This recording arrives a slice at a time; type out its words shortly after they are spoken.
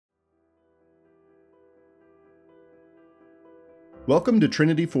Welcome to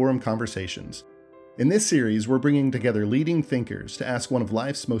Trinity Forum Conversations. In this series, we're bringing together leading thinkers to ask one of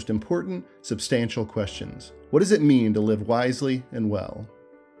life's most important, substantial questions. What does it mean to live wisely and well?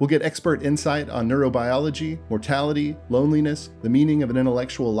 We'll get expert insight on neurobiology, mortality, loneliness, the meaning of an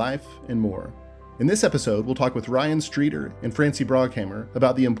intellectual life, and more. In this episode, we'll talk with Ryan Streeter and Francie Broghammer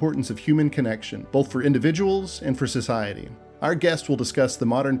about the importance of human connection, both for individuals and for society. Our guest will discuss the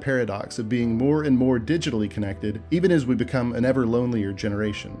modern paradox of being more and more digitally connected, even as we become an ever lonelier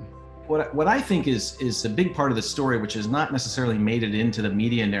generation. What I think is a big part of the story, which has not necessarily made it into the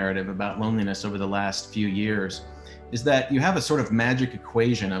media narrative about loneliness over the last few years, is that you have a sort of magic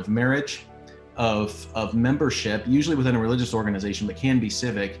equation of marriage, of membership, usually within a religious organization, but can be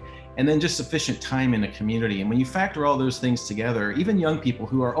civic, and then just sufficient time in a community. And when you factor all those things together, even young people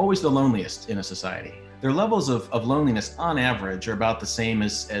who are always the loneliest in a society, their levels of loneliness on average are about the same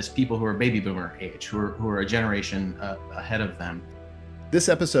as people who are baby boomer age, who are a generation ahead of them. This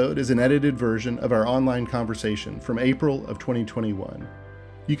episode is an edited version of our online conversation from April of 2021.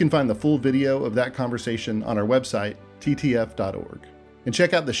 You can find the full video of that conversation on our website, ttf.org. And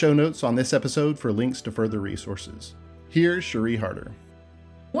check out the show notes on this episode for links to further resources. Here's Cherie Harder.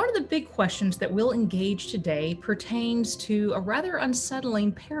 One of the big questions that we'll engage today pertains to a rather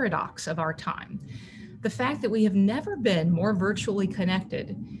unsettling paradox of our time. The fact that we have never been more virtually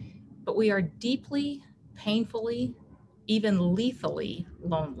connected, but we are deeply, painfully, even lethally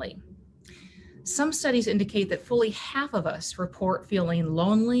lonely. Some studies indicate that fully half of us report feeling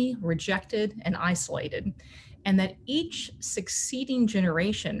lonely, rejected, and isolated, and that each succeeding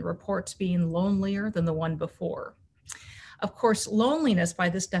generation reports being lonelier than the one before. Of course, loneliness by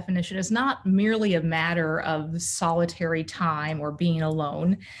this definition is not merely a matter of solitary time or being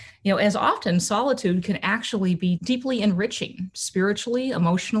alone. As often, solitude can actually be deeply enriching, spiritually,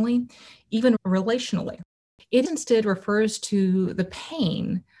 emotionally, even relationally. It instead refers to the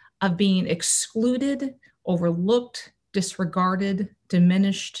pain of being excluded, overlooked, disregarded,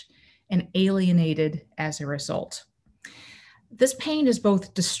 diminished, and alienated as a result. This pain is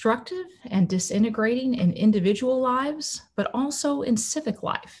both destructive and disintegrating in individual lives, but also in civic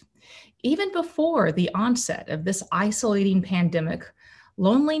life. Even before the onset of this isolating pandemic,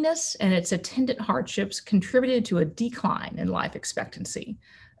 loneliness and its attendant hardships contributed to a decline in life expectancy,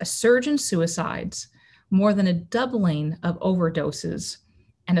 a surge in suicides, more than a doubling of overdoses,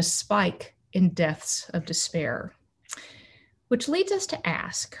 and a spike in deaths of despair. Which leads us to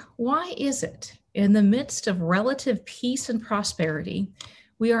ask, why is it, in the midst of relative peace and prosperity,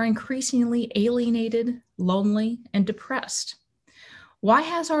 we are increasingly alienated, lonely, and depressed? Why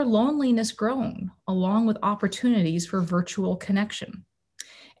has our loneliness grown, along with opportunities for virtual connection?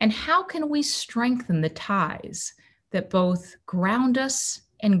 And how can we strengthen the ties that both ground us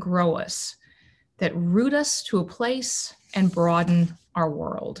and grow us, that root us to a place and broaden our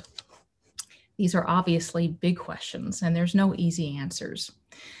world? These are obviously big questions, and there's no easy answers.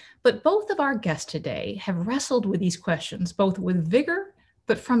 But both of our guests today have wrestled with these questions, both with vigor,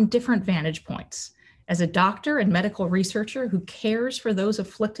 but from different vantage points. As a doctor and medical researcher who cares for those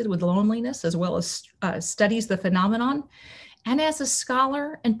afflicted with loneliness, as well as studies the phenomenon, and as a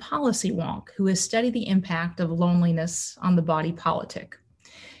scholar and policy wonk who has studied the impact of loneliness on the body politic.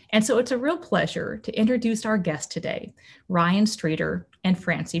 And so it's a real pleasure to introduce our guests today, Ryan Streeter and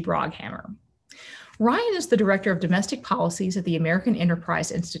Francie Broghammer. Ryan is the Director of Domestic Policies at the American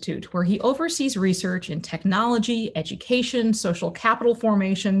Enterprise Institute, where he oversees research in technology, education, social capital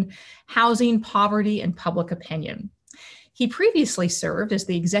formation, housing, poverty, and public opinion. He previously served as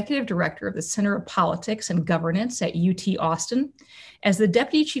the Executive Director of the Center of Politics and Governance at UT Austin, as the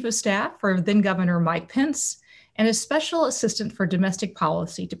Deputy Chief of Staff for then-Governor Mike Pence, and as Special Assistant for Domestic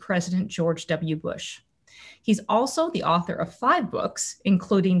Policy to President George W. Bush. He's also the author of 5 books,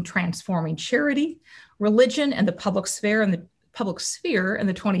 including Transforming Charity, Religion and the Public Sphere in the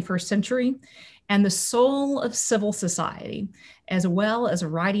 21st Century, and The Soul of Civil Society, as well as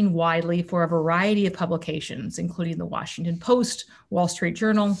writing widely for a variety of publications, including the Washington Post, Wall Street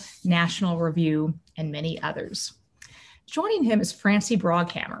Journal, National Review, and many others. Joining him is Francie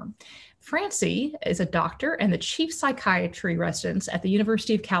Broghammer. Francie is a doctor and the chief psychiatry residence at the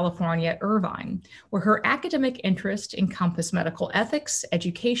University of California at Irvine, where her academic interests encompass medical ethics,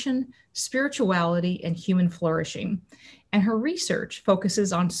 education, spirituality, and human flourishing. And her research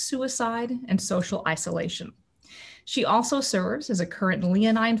focuses on suicide and social isolation. She also serves as a current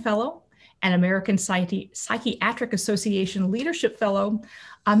Leonine Fellow, an American Psychiatric Association Leadership Fellow,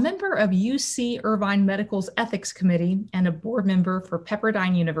 a member of UC Irvine Medical's Ethics Committee, and a board member for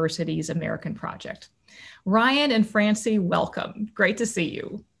Pepperdine University's American Project. Ryan and Francie, welcome. Great to see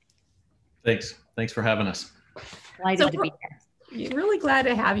you. Thanks for having us. Delighted to be here. Really glad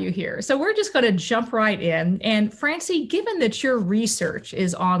to have you here. So we're just going to jump right in. And Francie, given that your research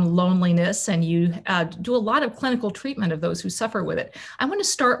is on loneliness and you do a lot of clinical treatment of those who suffer with it, I want to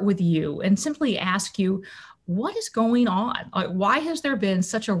start with you and simply ask you, what is going on? Why has there been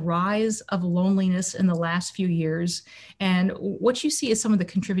such a rise of loneliness in the last few years? And what you see as some of the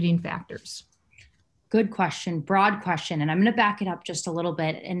contributing factors? Good question, broad question. And I'm going to back it up just a little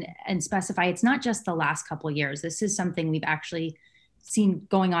bit and specify it's not just the last couple of years. This is something we've actually seen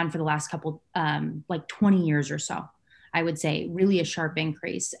going on for the last couple, like 20 years or so, I would say, really a sharp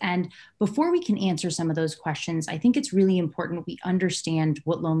increase. And before we can answer some of those questions, I think it's really important we understand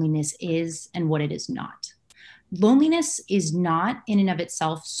what loneliness is and what it is not. Loneliness is not in and of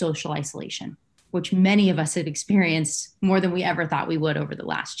itself social isolation, which many of us have experienced more than we ever thought we would over the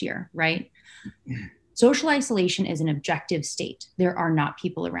last year, right? Social isolation is an objective state. There are not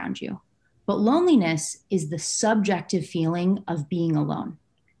people around you. But loneliness is the subjective feeling of being alone.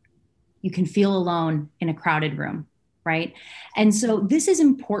 You can feel alone in a crowded room, right? And so this is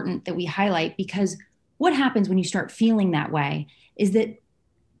important that we highlight, because what happens when you start feeling that way is that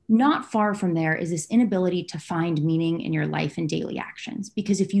not far from there is this inability to find meaning in your life and daily actions.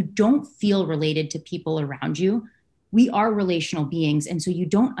 Because if you don't feel related to people around you, we are relational beings. And so you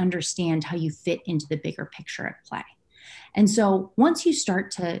don't understand how you fit into the bigger picture at play. And so once you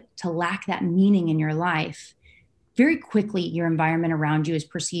start to lack that meaning in your life, very quickly your environment around you is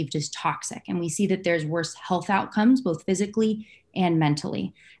perceived as toxic. And we see that there's worse health outcomes, both physically and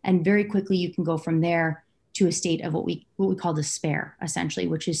mentally. And very quickly you can go from there to a state of what we call despair, essentially,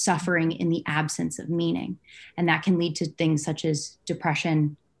 which is suffering in the absence of meaning. And that can lead to things such as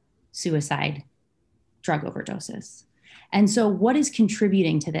depression, suicide, drug overdoses. And so what is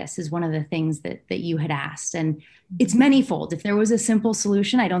contributing to this is one of the things that you had asked. And it's manyfold. If there was a simple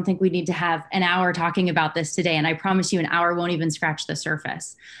solution, I don't think we need to have an hour talking about this today. And I promise you an hour won't even scratch the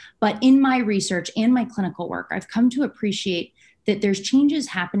surface. But in my research and my clinical work, I've come to appreciate that there's changes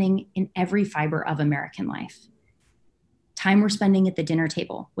happening in every fiber of American life. Time we're spending at the dinner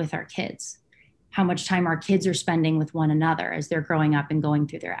table with our kids, how much time our kids are spending with one another as they're growing up and going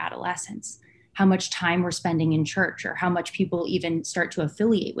through their adolescence, how much time we're spending in church, or how much people even start to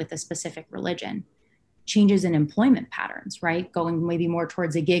affiliate with a specific religion. Changes in employment patterns, right? Going maybe more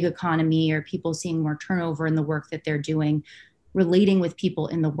towards a gig economy, or people seeing more turnover in the work that they're doing, relating with people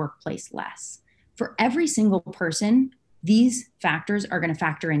in the workplace less. For every single person, these factors are going to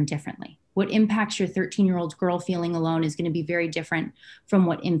factor in differently. What impacts your 13-year-old girl feeling alone is going to be very different from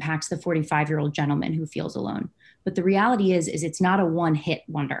what impacts the 45-year-old gentleman who feels alone. But the reality is it's not a one-hit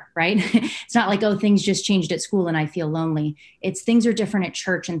wonder, right? It's not like, oh, things just changed at school and I feel lonely. It's things are different at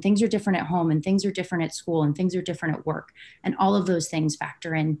church, and things are different at home, and things are different at school, and things are different at work. And all of those things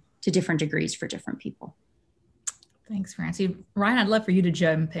factor in to different degrees for different people. Thanks, Francie. Ryan, I'd love for you to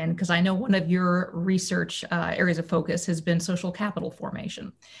jump in, because I know one of your research areas of focus has been social capital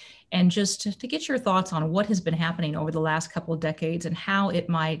formation. And just to get your thoughts on what has been happening over the last couple of decades and how it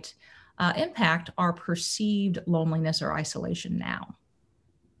might impact our perceived loneliness or isolation now.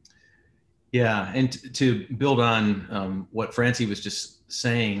 Yeah, and to build on what Francie was just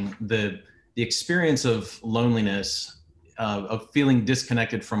saying, the experience of loneliness, of feeling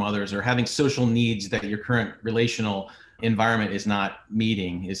disconnected from others, or having social needs that your current relational environment is not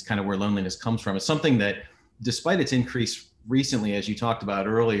meeting, is kind of where loneliness comes from. It's something that, despite its increase recently, as you talked about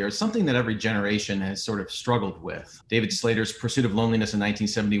earlier, is something that every generation has sort of struggled with. David Slater's Pursuit of Loneliness in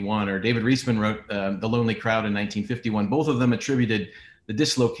 1971, or David Reisman wrote The Lonely Crowd in 1951. Both of them attributed the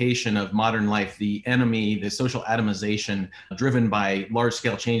dislocation of modern life, the enemy, the social atomization driven by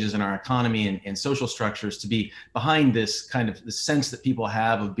large-scale changes in our economy and social structures, to be behind this kind of the sense that people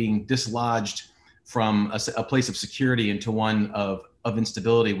have of being dislodged from a place of security into one of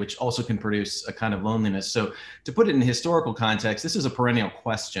instability, which also can produce a kind of loneliness. So to put it in historical context, this is a perennial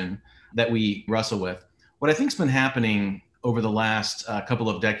question that we wrestle with. What I think's been happening over the last couple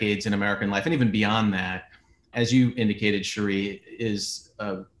of decades in American life, and even beyond that, as you indicated, Cherie, is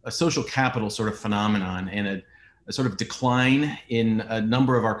a social capital sort of phenomenon, and a sort of decline in a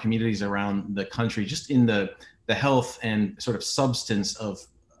number of our communities around the country, just in the health and sort of substance of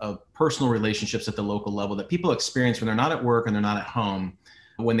personal relationships at the local level that people experience when they're not at work and they're not at home,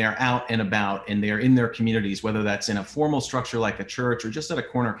 when they're out and about and they're in their communities, whether that's in a formal structure like a church or just at a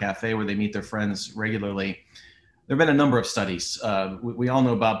corner cafe where they meet their friends regularly. There have been a number of studies. We all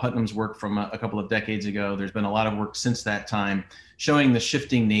know Bob Putnam's work from a couple of decades ago. There's been a lot of work since that time showing the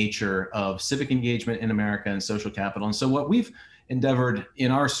shifting nature of civic engagement in America and social capital. And so what we've endeavored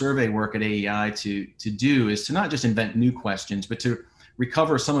in our survey work at AEI to do is to not just invent new questions, but to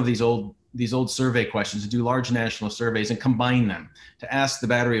recover some of these old survey questions, to do large national surveys and combine them to ask the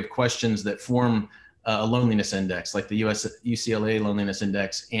battery of questions that form a loneliness index, like the UCLA loneliness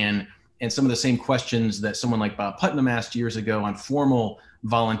index, and some of the same questions that someone like Bob Putnam asked years ago on formal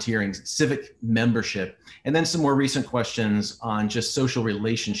volunteering, civic membership, and then some more recent questions on just social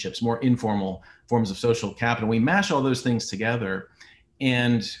relationships, more informal forms of social capital. We mash all those things together,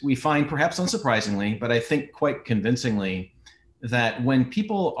 and we find, perhaps unsurprisingly, but I think quite convincingly, that when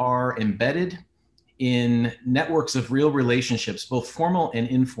people are embedded in networks of real relationships, both formal and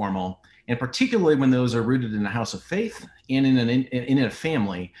informal, and particularly when those are rooted in a house of faith and in a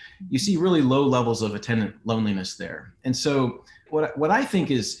family, you see really low levels of attendant loneliness there. And so what I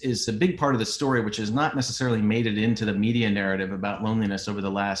think is a big part of the story, which has not necessarily made it into the media narrative about loneliness over the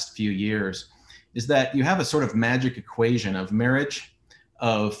last few years, is that you have a sort of magic equation of marriage,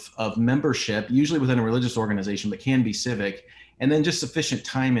 of membership, usually within a religious organization, but can be civic, and then just sufficient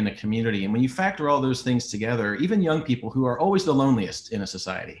time in a community. And when you factor all those things together, even young people who are always the loneliest in a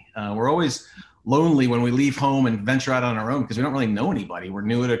society, we're always lonely when we leave home and venture out on our own because we don't really know anybody. We're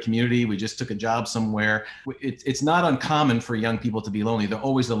new at a community. We just took a job somewhere. It's not uncommon for young people to be lonely. They're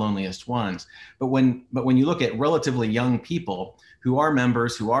always the loneliest ones. But when you look at relatively young people who are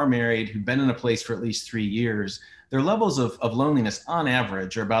members, who are married, who've been in a place for at least 3 years, their levels of loneliness on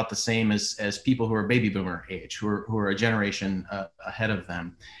average are about the same as people who are baby boomer age, who are a generation ahead of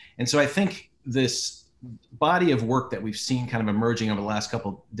them. And so I think this body of work that we've seen kind of emerging over the last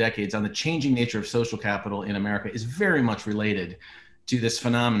couple decades on the changing nature of social capital in America is very much related to this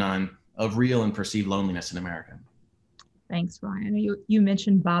phenomenon of real and perceived loneliness in America. Thanks, Ryan. You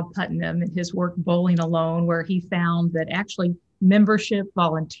mentioned Bob Putnam and his work Bowling Alone, where he found that actually membership,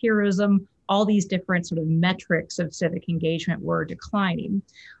 volunteerism, all these different sort of metrics of civic engagement were declining.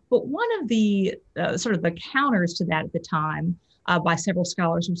 But one of the sort of the counters to that at the time by several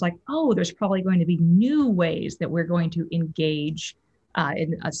scholars was like, oh, there's probably going to be new ways that we're going to engage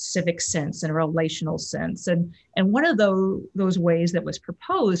in a civic sense and a relational sense. And one of those ways that was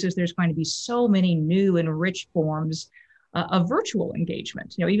proposed is there's going to be so many new and rich forms of virtual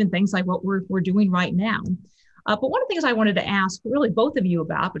engagement, even things like what we're doing right now. But one of the things I wanted to ask really both of you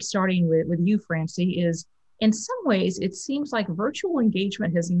about, but starting with you, Francie, is in some ways, it seems like virtual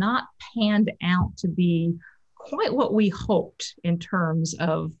engagement has not panned out to be quite what we hoped in terms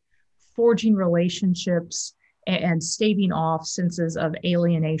of forging relationships and staving off senses of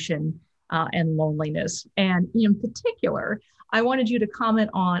alienation and loneliness. And in particular, I wanted you to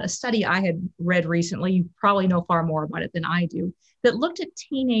comment on a study I had read recently. You probably know far more about it than I do, that looked at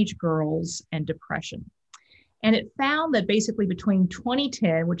teenage girls and depression. And it found that basically between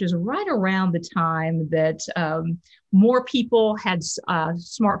 2010, which is right around the time that more people had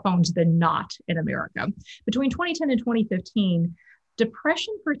smartphones than not in America, between 2010 and 2015,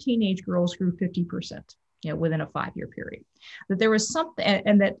 depression for teenage girls grew 50%, within a 5-year period. That there was something,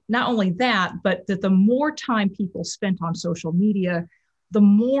 and that not only that, but that the more time people spent on social media, the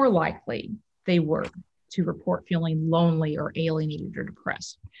more likely they were to report feeling lonely or alienated or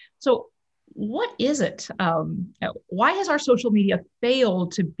depressed. So what is it? Why has our social media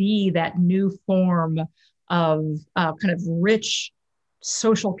failed to be that new form of kind of rich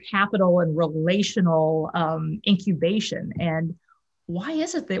social capital and relational incubation? And why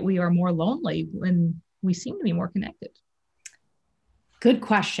is it that we are more lonely when we seem to be more connected? Good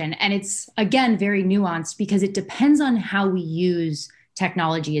question. And it's, again, very nuanced because it depends on how we use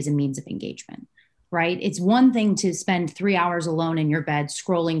technology as a means of engagement. Right? It's one thing to spend 3 hours alone in your bed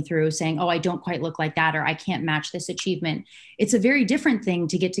scrolling through saying, oh, I don't quite look like that, or I can't match this achievement. It's a very different thing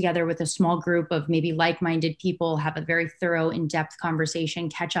to get together with a small group of maybe like-minded people, have a very thorough, in-depth conversation,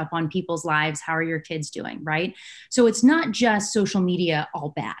 catch up on people's lives. How are your kids doing? Right? So it's not just social media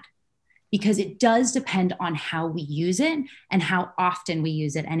all bad, because it does depend on how we use it and how often we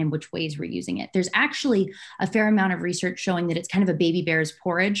use it and in which ways we're using it. There's actually a fair amount of research showing that it's kind of a baby bear's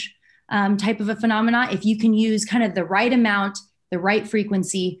porridge type of a phenomena. If you can use kind of the right amount, the right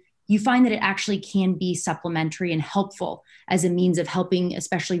frequency, you find that it actually can be supplementary and helpful as a means of helping,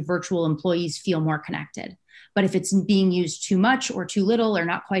 especially virtual employees, feel more connected. But if it's being used too much or too little or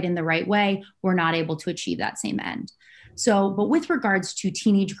not quite in the right way, we're not able to achieve that same end. So, but with regards to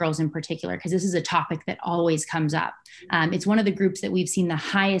teenage girls in particular, because this is a topic that always comes up, it's one of the groups that we've seen the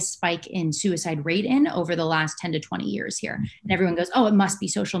highest spike in suicide rate in over the last 10 to 20 years here. And everyone goes, oh, it must be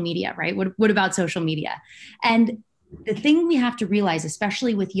social media, right? What about social media? And the thing we have to realize,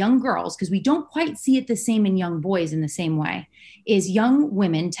 especially with young girls, because we don't quite see it the same in young boys in the same way, is young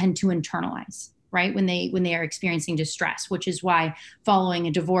women tend to internalize. right? When they are experiencing distress, which is why following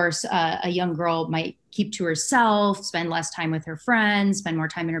a divorce, a young girl might keep to herself, spend less time with her friends, spend more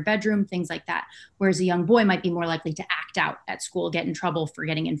time in her bedroom, things like that. Whereas a young boy might be more likely to act out at school, get in trouble for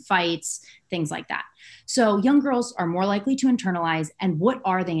getting in fights, things like that. So young girls are more likely to internalize. And what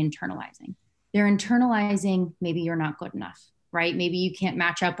are they internalizing? They're internalizing, maybe you're not good enough, right? Maybe you can't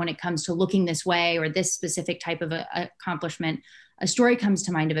match up when it comes to looking this way or this specific type of accomplishment. A story comes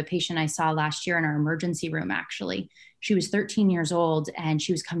to mind of a patient I saw last year in our emergency room, actually. She was 13 years old and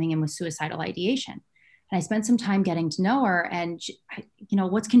she was coming in with suicidal ideation. And I spent some time getting to know her and,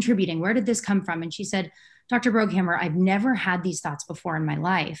 what's contributing? Where did this come from? And she said, Dr. Broghammer, I've never had these thoughts before in my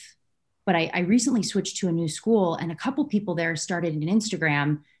life, but I recently switched to a new school and a couple people there started an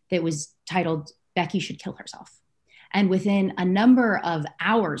Instagram that was titled, Becky Should Kill Herself. And within a number of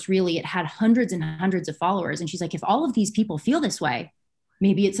hours, really, it had hundreds and hundreds of followers. And she's like, if all of these people feel this way,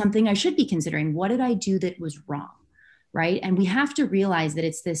 maybe it's something I should be considering. What did I do that was wrong? Right. And we have to realize that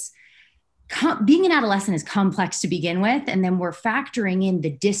it's this, being an adolescent is complex to begin with. And then we're factoring in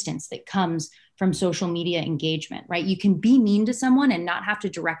the distance that comes from social media engagement, right? You can be mean to someone and not have to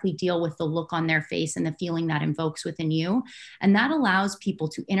directly deal with the look on their face and the feeling that invokes within you. And that allows people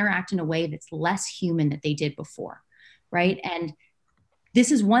to interact in a way that's less human than they did before. Right. And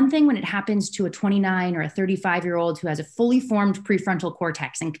this is one thing when it happens to a 29 or a 35-year-old who has a fully formed prefrontal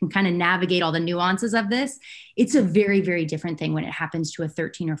cortex and can kind of navigate all the nuances of this. It's a very, very different thing when it happens to a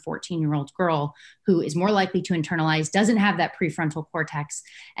 13 or 14-year-old girl who is more likely to internalize, doesn't have that prefrontal cortex,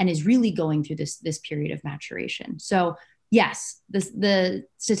 and is really going through this period of maturation. So yes, the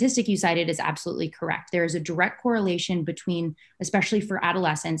statistic you cited is absolutely correct. There is a direct correlation between, especially for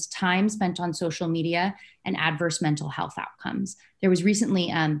adolescents, time spent on social media and adverse mental health outcomes. There was recently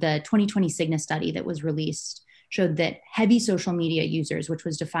the 2020 Cigna study that was released showed that heavy social media users, which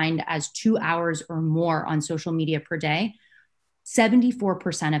was defined as 2 hours or more on social media per day,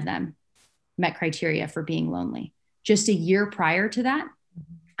 74% of them met criteria for being lonely. Just a year prior to that,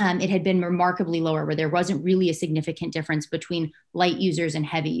 it had been remarkably lower, where there wasn't really a significant difference between light users and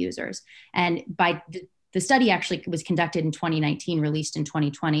heavy users. And by the study actually was conducted in 2019, released in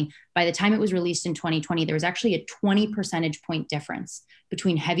 2020. By the time it was released in 2020, there was actually a 20 percentage point difference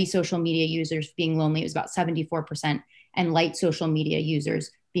between heavy social media users being lonely. It was about 74%, and light social media users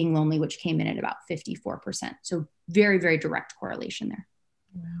being lonely, which came in at about 54%. So very, very direct correlation there.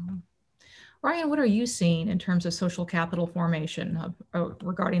 Wow. Ryan, what are you seeing in terms of social capital formation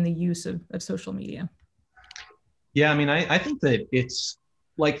regarding the use of social media? Yeah, I mean, I think that it's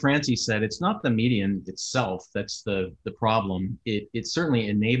like Francie said, it's not the medium itself that's the problem. It certainly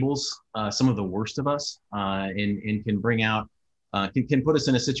enables some of the worst of us and can bring out, can put us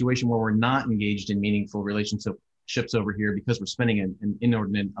in a situation where we're not engaged in meaningful relationships over here because we're spending an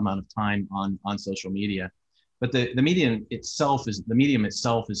inordinate amount of time on social media. But the medium itself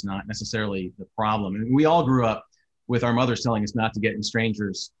is not necessarily the problem. And we all grew up with our mothers telling us not to get in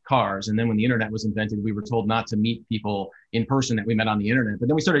strangers' cars. And then when the internet was invented, we were told not to meet people in person that we met on the internet. But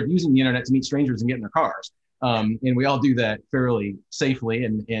then we started using the internet to meet strangers and get in their cars. And we all do that fairly safely,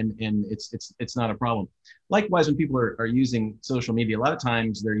 and it's not a problem. Likewise, when people are using social media, a lot of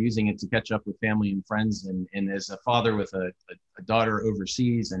times they're using it to catch up with family and friends. And as a father with a daughter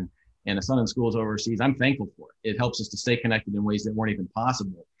overseas and a son in schools overseas, I'm thankful for it. It helps us to stay connected in ways that weren't even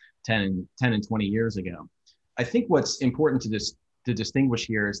possible 10 and 20 years ago. I think what's important to distinguish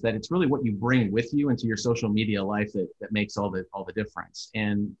here is that it's really what you bring with you into your social media life that makes all the difference.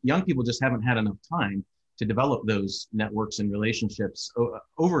 And young people just haven't had enough time to develop those networks and relationships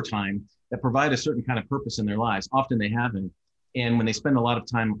over time that provide a certain kind of purpose in their lives. Often they haven't. And when they spend a lot of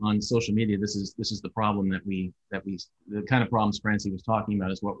time on social media, this is the problem that the kind of problems Francie was talking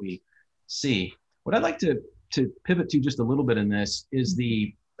about is what we see. What I'd like to pivot to just a little bit in this is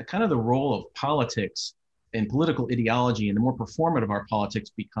the kind of the role of politics and political ideology, and the more performative our politics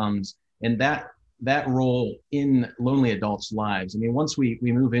becomes, and that role in lonely adults' lives. I mean, once we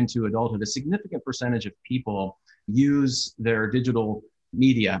move into adulthood, a significant percentage of people use their digital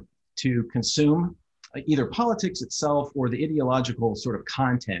media to consume either politics itself or the ideological sort of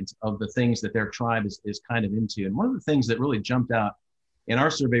content of the things that their tribe is kind of into. And one of the things that really jumped out in our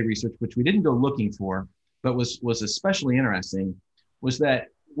survey research, which we didn't go looking for, but was especially interesting, was that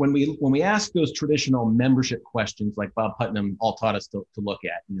when we ask those traditional membership questions, like Bob Putnam all taught us to look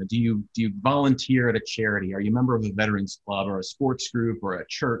at, do you volunteer at a charity? Are you a member of a veterans club or a sports group or a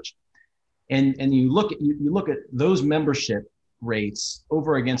church? And you look at those membership rates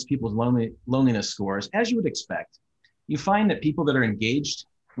over against people's loneliness scores, as you would expect. You find that people that are engaged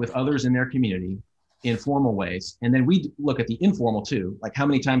with others in their community informal ways. And then we look at the informal too, like how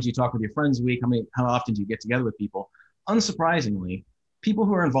many times you talk with your friends a week, how often do you get together with people? Unsurprisingly, people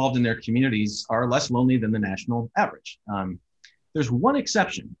who are involved in their communities are less lonely than the national average. There's one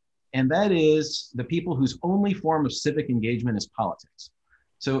exception, and that is the people whose only form of civic engagement is politics.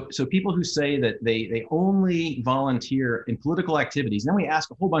 So people who say that they only volunteer in political activities, then we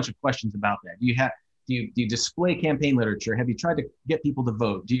ask a whole bunch of questions about that. Do you display campaign literature? Have you tried to get people to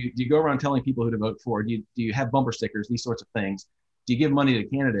vote? Do you go around telling people who to vote for? Do you have bumper stickers, these sorts of things? Do you give money to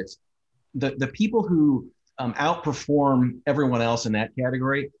candidates? The people who outperform everyone else in that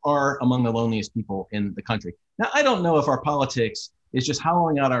category are among the loneliest people in the country. Now, I don't know if our politics is just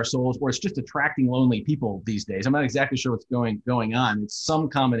hollowing out our souls or it's just attracting lonely people these days. I'm not exactly sure what's going on. It's some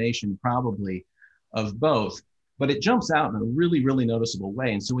combination probably of both, but it jumps out in a really, really noticeable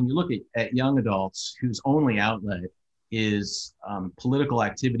way. And so when you look at young adults whose only outlet is political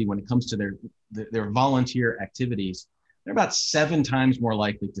activity when it comes to their volunteer activities, they're about 7 times more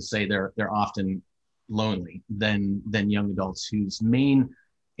likely to say they're often lonely than young adults whose main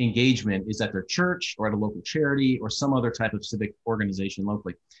engagement is at their church or at a local charity or some other type of civic organization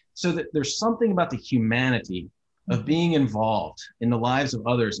locally. So that there's something about the humanity of being involved in the lives of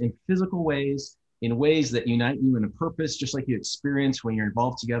others in physical ways, in ways that unite you in a purpose, just like you experience when you're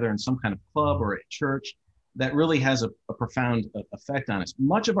involved together in some kind of club or at church, that really has a profound effect on us.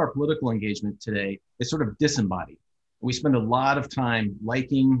 Much of our political engagement today is sort of disembodied. We spend a lot of time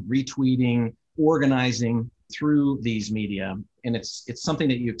liking, retweeting, organizing through these media, and it's something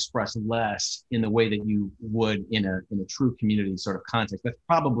that you express less in the way that you would in a true community sort of context. That's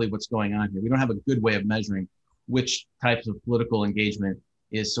probably what's going on here. We don't have a good way of measuring which types of political engagement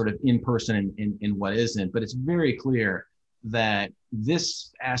is sort of in person and what isn't, but it's very clear that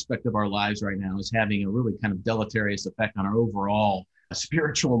this aspect of our lives right now is having a really kind of deleterious effect on our overall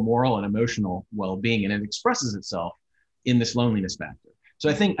spiritual, moral, and emotional well-being, and it expresses itself in this loneliness factor. So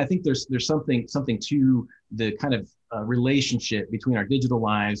I think there's something to the kind of relationship between our digital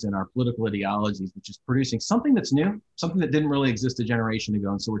lives and our political ideologies, which is producing something that's new, something that didn't really exist a generation ago.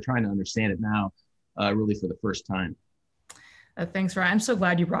 And so we're trying to understand it now, really for the first time. Thanks, Ryan. I'm so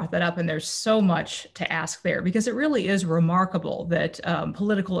glad you brought that up. And there's so much to ask there, because it really is remarkable that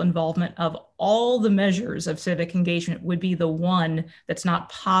political involvement of all the measures of civic engagement would be the one that's not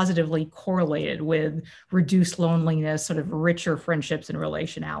positively correlated with reduced loneliness, sort of richer friendships and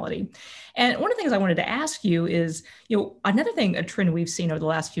relationality. And one of the things I wanted to ask you is, another thing, a trend we've seen over the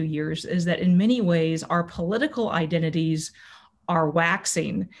last few years is that in many ways, our political identities are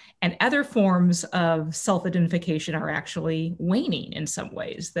waxing and other forms of self-identification are actually waning in some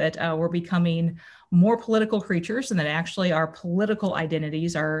ways, that we're becoming more political creatures and that actually our political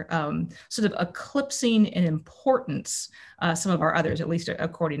identities are sort of eclipsing in importance some of our others, at least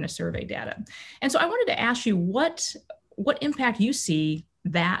according to survey data. And so I wanted to ask you what impact you see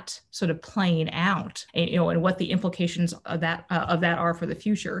that sort of playing out, and what the implications of that are for the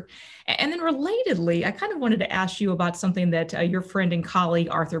future. And then relatedly, I kind of wanted to ask you about something that your friend and colleague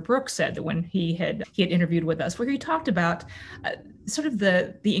Arthur Brooks said that when he had interviewed with us, where he talked about sort of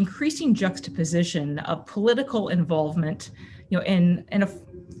the increasing juxtaposition of political involvement, in a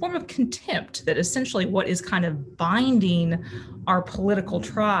form of contempt, that essentially what is kind of binding our political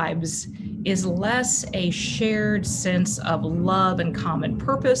tribes is less a shared sense of love and common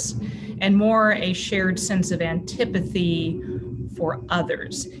purpose and more a shared sense of antipathy for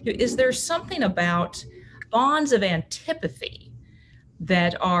others. Is there something about bonds of antipathy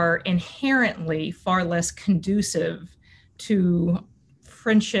that are inherently far less conducive to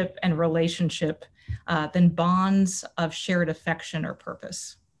friendship and relationship than bonds of shared affection or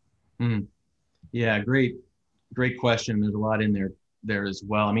purpose? Yeah, great question. There's a lot in there as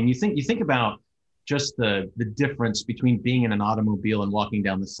well. I mean, you think about just the difference between being in an automobile and walking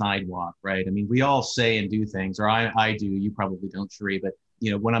down the sidewalk, right? I mean, we all say and do things, or I do, you probably don't, Sheree, but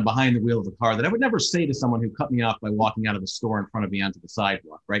when I'm behind the wheel of a car, that I would never say to someone who cut me off by walking out of the store in front of me onto the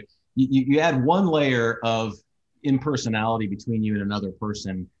sidewalk, right? You add one layer of impersonality between you and another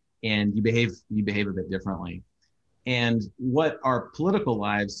person, and you behave a bit differently. And what our political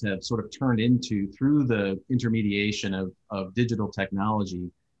lives have sort of turned into through the intermediation of digital technology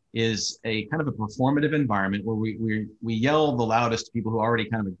is a kind of a performative environment where we yell the loudest to people who already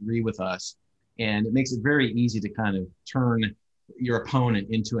kind of agree with us. And it makes it very easy to kind of turn your opponent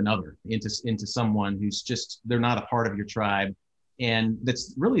into someone who's just, they're not a part of your tribe. And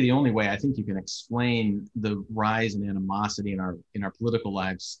that's really the only way I think you can explain the rise in animosity in our political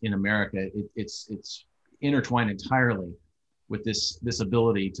lives in America. It's intertwined entirely with this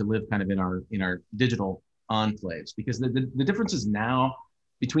ability to live kind of in our digital enclaves, because the differences now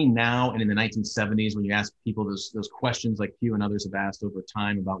between now and in the 1970s, when you ask people those questions like Pew and others have asked over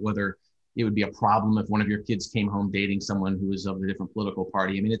time about whether it would be a problem if one of your kids came home dating someone who was of a different political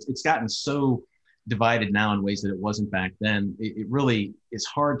party. I mean, it's gotten so divided now in ways that it wasn't back then. It really is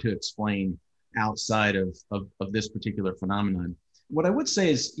hard to explain outside of this particular phenomenon. What I would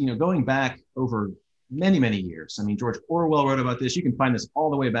say is, going back over many, many years, I mean, George Orwell wrote about this. You can find this all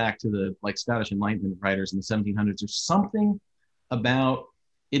the way back to the Scottish Enlightenment writers in the 1700s. There's something about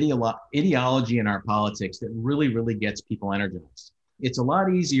ideology in our politics that really, really gets people energized. It's a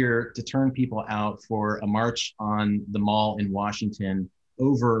lot easier to turn people out for a march on the Mall in Washington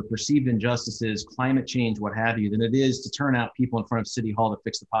over perceived injustices, climate change, what have you, than it is to turn out people in front of City Hall to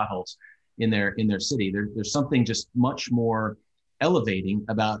fix the potholes in their city. There's something just much more elevating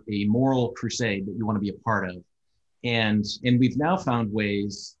about a moral crusade that you want to be a part of. And we've now found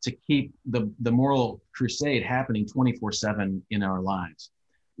ways to keep the moral crusade happening 24/7 in our lives.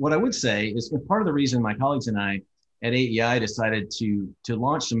 What I would say is part of the reason my colleagues and I at AEI decided to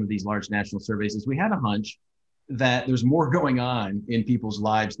launch some of these large national surveys is we had a hunch that there's more going on in people's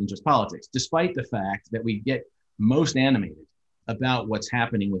lives than just politics, despite the fact that we get most animated about what's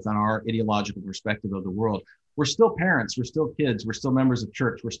happening within our ideological perspective of the world. We're still parents, we're still kids, we're still members of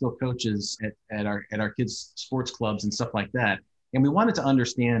church, we're still coaches at our kids' sports clubs and stuff like that. And we wanted to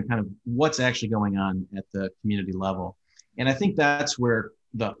understand kind of what's actually going on at the community level. And I think that's where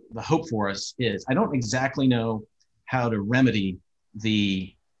the hope for us is. I don't exactly know how to remedy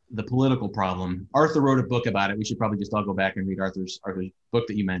the political problem. Arthur wrote a book about it. We should probably just all go back and read Arthur's book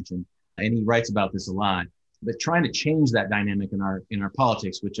that you mentioned. And he writes about this a lot. But trying to change that dynamic in our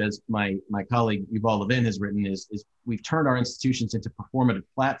politics, which as my colleague Yuval Levin has written, is we've turned our institutions into performative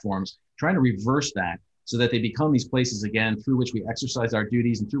platforms, trying to reverse that so that they become these places again through which we exercise our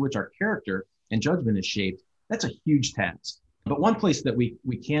duties and through which our character and judgment is shaped. That's a huge task. But one place that we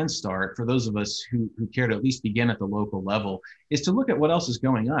can start for those of us who care to at least begin at the local level is to look at what else is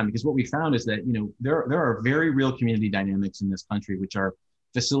going on, because what we found is that there are very real community dynamics in this country which are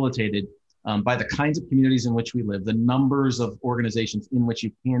facilitated by the kinds of communities in which we live, the numbers of organizations in which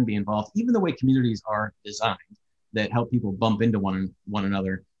you can be involved, even the way communities are designed that help people bump into one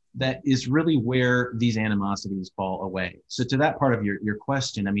another. That is really where these animosities fall away. So to that part of your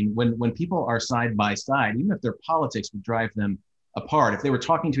question, I mean, when people are side by side, even if their politics would drive them apart, if they were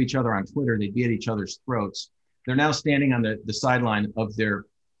talking to each other on Twitter, they'd be at each other's throats. They're now standing on the sideline of their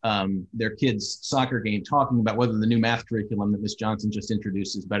kids' soccer game, talking about whether the new math curriculum that Ms. Johnson just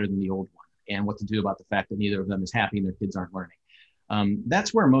introduced is better than the old one, and what to do about the fact that neither of them is happy and their kids aren't learning.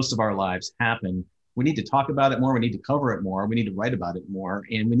 That's where most of our lives happen. We need to talk about it more. We need to cover it more. We need to write about it more.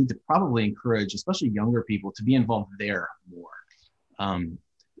 And we need to probably encourage, especially younger people, to be involved there more.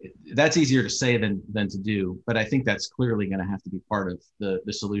 That's easier to say than to do, but I think that's clearly going to have to be part of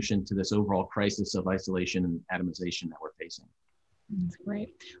the solution to this overall crisis of isolation and atomization that we're facing. That's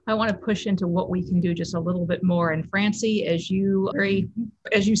great. I want to push into what we can do just a little bit more. And Francie, as you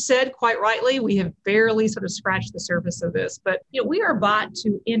said quite rightly, we have barely sort of scratched the surface of this, but we are about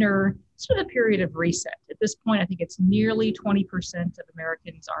to enter sort of a period of reset. At this point, I think it's nearly 20% of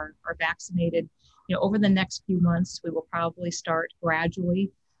Americans are vaccinated. Over the next few months, we will probably start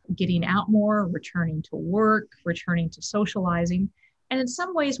gradually getting out more, returning to work, returning to socializing. And in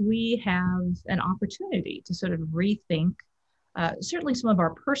some ways, we have an opportunity to sort of rethink certainly some of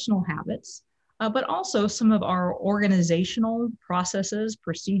our personal habits, but also some of our organizational processes,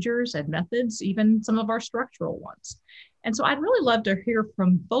 procedures, and methods, even some of our structural ones. And so I'd really love to hear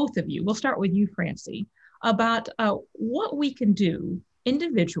from both of you. We'll start with you, Francie, about what we can do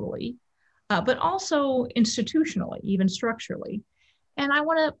individually, but also institutionally, even structurally. And I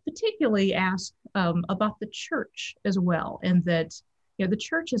want to particularly ask about the church as well, and that the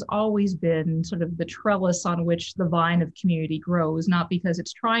church has always been sort of the trellis on which the vine of community grows, not because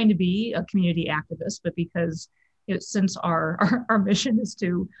it's trying to be a community activist, but because since our mission is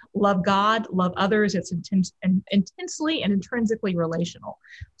to love God, love others, it's intensely and intrinsically relational.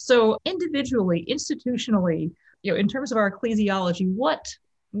 So individually, institutionally, in terms of our ecclesiology,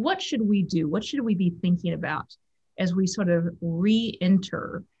 what should we do? What should we be thinking about as we sort of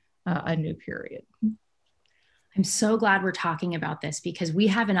re-enter a new period? I'm so glad we're talking about this, because we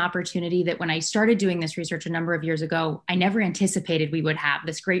have an opportunity that when I started doing this research a number of years ago, I never anticipated we would have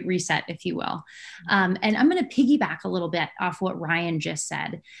this great reset, if you will. And I'm going to piggyback a little bit off what Ryan just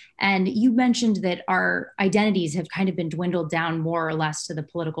said. And you mentioned that our identities have kind of been dwindled down more or less to the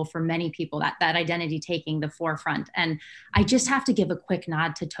political for many people, that identity taking the forefront. And I just have to give a quick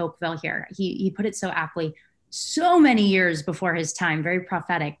nod to Tocqueville here. He put it so aptly, so many years before his time, very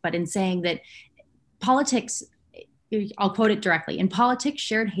prophetic, but in saying that politics I'll quote it directly. In politics,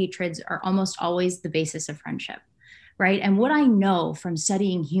 shared hatreds are almost always the basis of friendship, right? And what I know from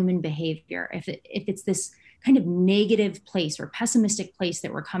studying human behavior, if it's this kind of negative place or pessimistic place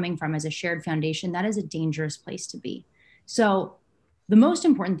that we're coming from as a shared foundation, that is a dangerous place to be. So the most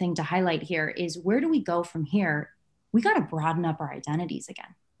important thing to highlight here is, where do we go from here? We got to broaden up our identities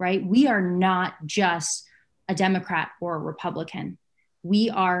again, right? We are not just a Democrat or a Republican. We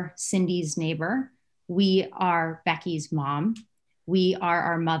are Cindy's neighbor. We are Becky's mom. We are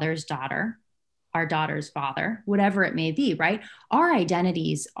our mother's daughter, our daughter's father, whatever it may be, right? Our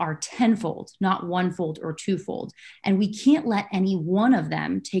identities are tenfold, not onefold or twofold. And we can't let any one of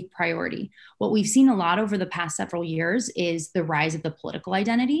them take priority. What we've seen a lot over the past several years is the rise of the political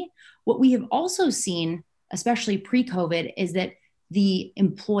identity. What we have also seen, especially pre-COVID, is that the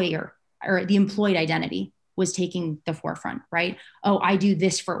employer or the employed identity was taking the forefront, right? Oh, I do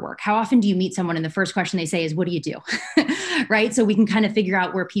this for work. How often do you meet someone and the first question they say is, what do you do? Right? So we can kind of figure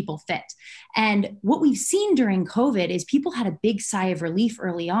out where people fit. And what we've seen during COVID is people had a big sigh of relief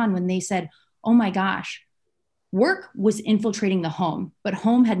early on when they said, oh my gosh, work was infiltrating the home, but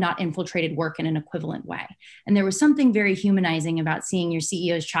home had not infiltrated work in an equivalent way. And there was something very humanizing about seeing your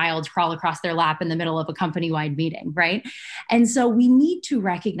CEO's child crawl across their lap in the middle of a company-wide meeting, right? And so we need to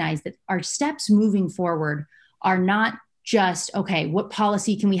recognize that our steps moving forward are not just, okay, what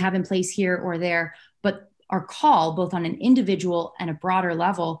policy can we have in place here or there, but our call, both on an individual and a broader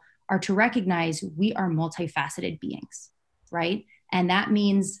level, are to recognize we are multifaceted beings, right? And that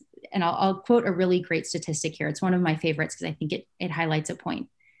means, and I'll quote a really great statistic here. It's one of my favorites because I think it highlights a point.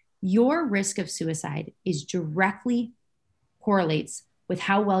 Your risk of suicide is directly correlates with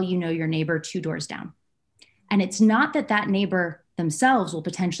how well you know your neighbor 2 doors down. And it's not that that neighbor themselves will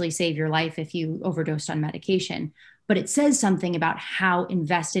potentially save your life if you overdosed on medication, but it says something about how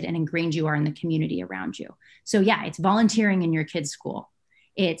invested and ingrained you are in the community around you. So yeah, it's volunteering in your kid's school.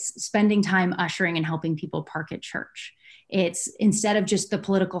 It's spending time ushering and helping people park at church. It's, instead of just the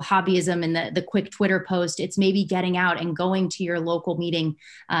political hobbyism and the quick Twitter post, it's maybe getting out and going to your local meeting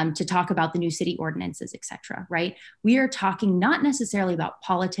to talk about the new city ordinances, et cetera, right? We are talking not necessarily about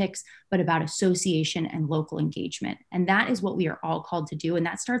politics, but about association and local engagement. And that is what we are all called to do. And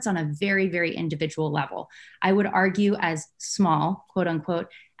that starts on a very, very individual level. I would argue as small, quote unquote,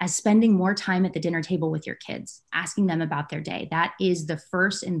 as spending more time at the dinner table with your kids, asking them about their day. That is the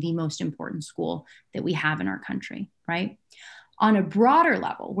first and the most important school that we have in our country, right? On a broader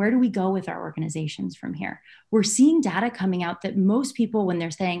level, where do we go with our organizations from here? We're seeing data coming out that most people, when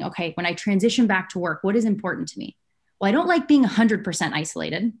they're saying, okay, when I transition back to work, what is important to me? Well, I don't like being 100%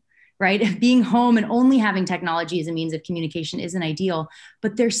 isolated, right? Being home and only having technology as a means of communication isn't ideal,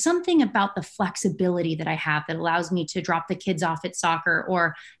 but there's something about the flexibility that I have that allows me to drop the kids off at soccer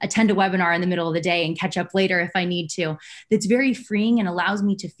or attend a webinar in the middle of the day and catch up later if I need to. That's very freeing and allows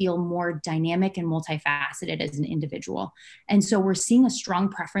me to feel more dynamic and multifaceted as an individual. And so we're seeing a strong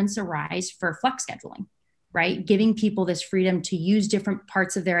preference arise for flex scheduling, right? Giving people this freedom to use different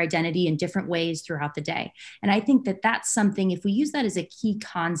parts of their identity in different ways throughout the day. And I think that that's something, if we use that as a key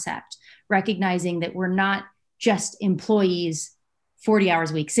concept, recognizing that we're not just employees 40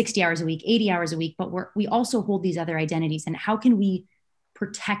 hours a week, 60 hours a week, 80 hours a week, but we also hold these other identities. And how can we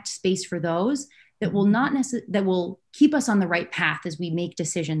protect space for those that will that will keep us on the right path as we make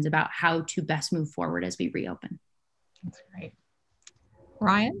decisions about how to best move forward as we reopen? That's great.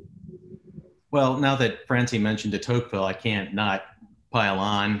 Ryan? Well, now that Francie mentioned de Tocqueville, I can't not pile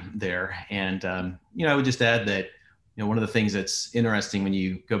on there. And, I would just add that, one of the things that's interesting when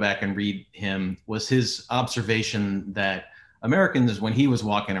you go back and read him was his observation that Americans, when he was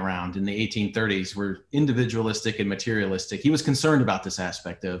walking around in the 1830s, were individualistic and materialistic. He was concerned about this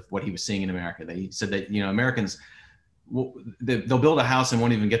aspect of what he was seeing in America. He said that, Americans, they'll build a house and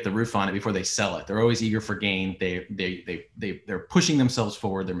won't even get the roof on it before they sell it. They're always eager for gain. They're pushing themselves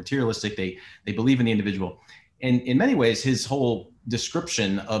forward. They're materialistic. They believe in the individual. And in many ways, his whole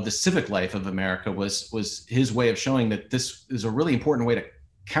description of the civic life of America was his way of showing that this is a really important way to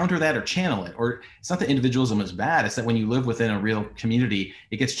counter that or channel it. Or it's not that individualism is bad. It's that when you live within a real community,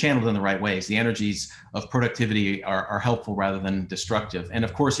 it gets channeled in the right ways. The energies of productivity are helpful rather than destructive. And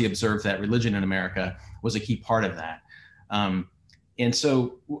of course, he observed that religion in America was a key part of that. And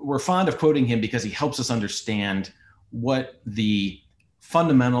so we're fond of quoting him because he helps us understand what the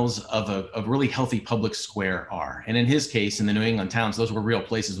fundamentals of a really healthy public square are. And in his case, in the New England towns, those were real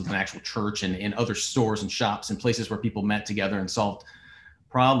places with an actual church and other stores and shops and places where people met together and solved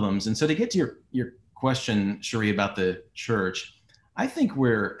problems. And so to get to your question, Cherie, about the church, I think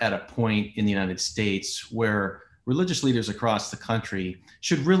we're at a point in the United States where religious leaders across the country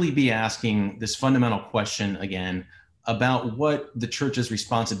should really be asking this fundamental question again: about what the church's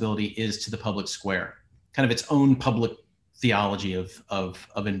responsibility is to the public square, kind of its own public theology of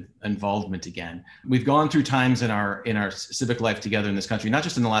involvement again. We've gone through times in our civic life together in this country, not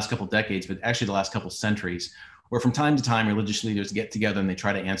just in the last couple of decades, but actually the last couple of centuries, where from time to time religious leaders get together and they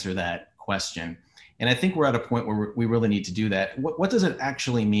try to answer that question. And I think we're at a point where we really need to do that. What does it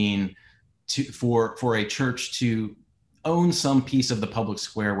actually mean for a church to own some piece of the public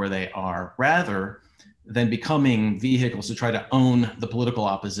square where they are, rather than becoming vehicles to try to own the political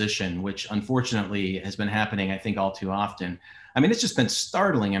opposition, which unfortunately has been happening, I think, all too often. I mean, it's just been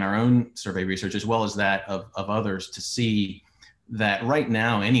startling in our own survey research, as well as that of others, to see that right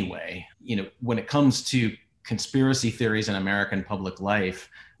now, anyway, when it comes to conspiracy theories in American public life,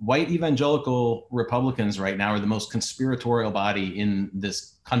 white evangelical Republicans right now are the most conspiratorial body in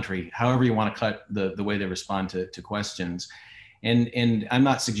this country, however you want to cut the way they respond to questions. And I'm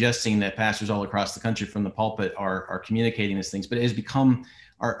not suggesting that pastors all across the country from the pulpit are communicating these things, but it has become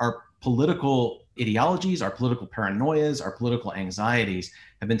our political ideologies, our political paranoias, our political anxieties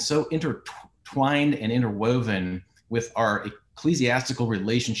have been so intertwined and interwoven with our ecclesiastical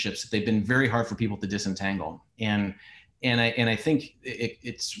relationships that they've been very hard for people to disentangle. And I think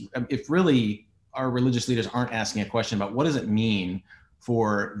if really our religious leaders aren't asking a question about what does it mean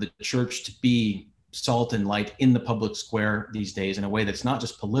for the church to be salt and light in the public square these days in a way that's not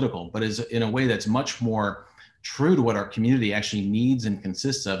just political, but is in a way that's much more true to what our community actually needs and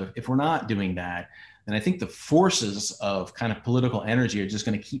consists of. If we're not doing that, then I think the forces of kind of political energy are just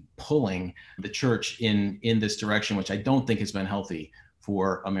going to keep pulling the church in this direction, which I don't think has been healthy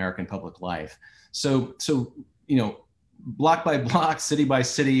for American public life. So block by block, city by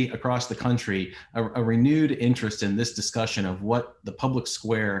city across the country, a renewed interest in this discussion of what the public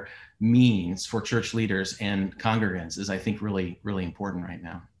square means for church leaders and congregants is, I think, really, really important right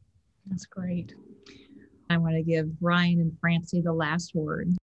now. That's great. I want to give Ryan and Francie the last word.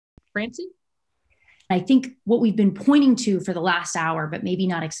 Francie? I think what we've been pointing to for the last hour, but maybe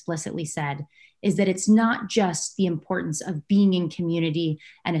not explicitly said, is that it's not just the importance of being in community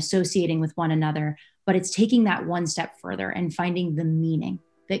and associating with one another, but it's taking that one step further and finding the meaning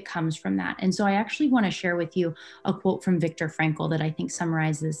that comes from that. And so I actually want to share with you a quote from Viktor Frankl that I think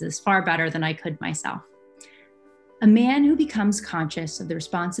summarizes this far better than I could myself. A man who becomes conscious of the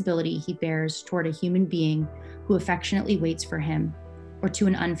responsibility he bears toward a human being who affectionately waits for him or to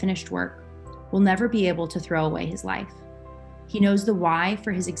an unfinished work will never be able to throw away his life. He knows the why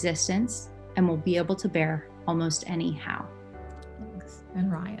for his existence and will be able to bear almost any how. Thanks.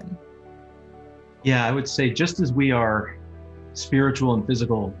 And Ryan? Yeah, I would say just as we are spiritual and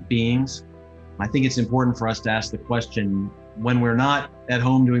physical beings, I think it's important for us to ask the question, when we're not at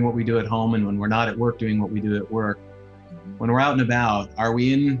home doing what we do at home, and when we're not at work doing what we do at work, when we're out and about, are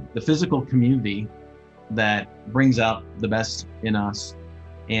we in the physical community that brings out the best in us?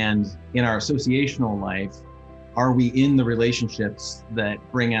 And in our associational life, are we in the relationships that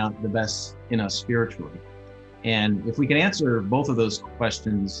bring out the best in us spiritually? And if we can answer both of those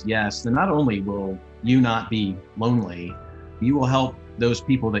questions, yes, then not only will you not be lonely, you will help those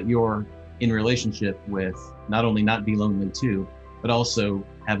people that you're in relationship with not only not be lonely too, but also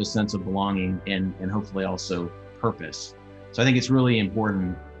have a sense of belonging and hopefully also purpose. So I think it's really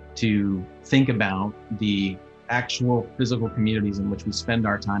important to think about the actual physical communities in which we spend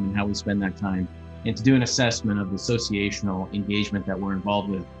our time and how we spend that time, and to do an assessment of the associational engagement that we're involved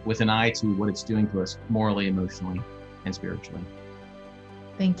with an eye to what it's doing to us morally, emotionally, and spiritually.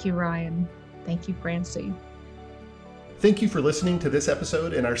 Thank you, Ryan. Thank you, Francie. Thank you for listening to this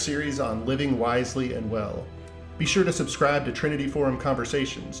episode in our series on living wisely and well. Be sure to subscribe to Trinity Forum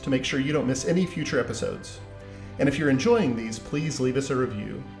Conversations to make sure you don't miss any future episodes. And if you're enjoying these, please leave us a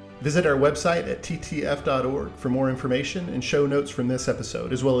review. Visit our website at ttf.org for more information and show notes from this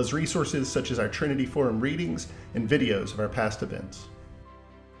episode, as well as resources such as our Trinity Forum readings and videos of our past events.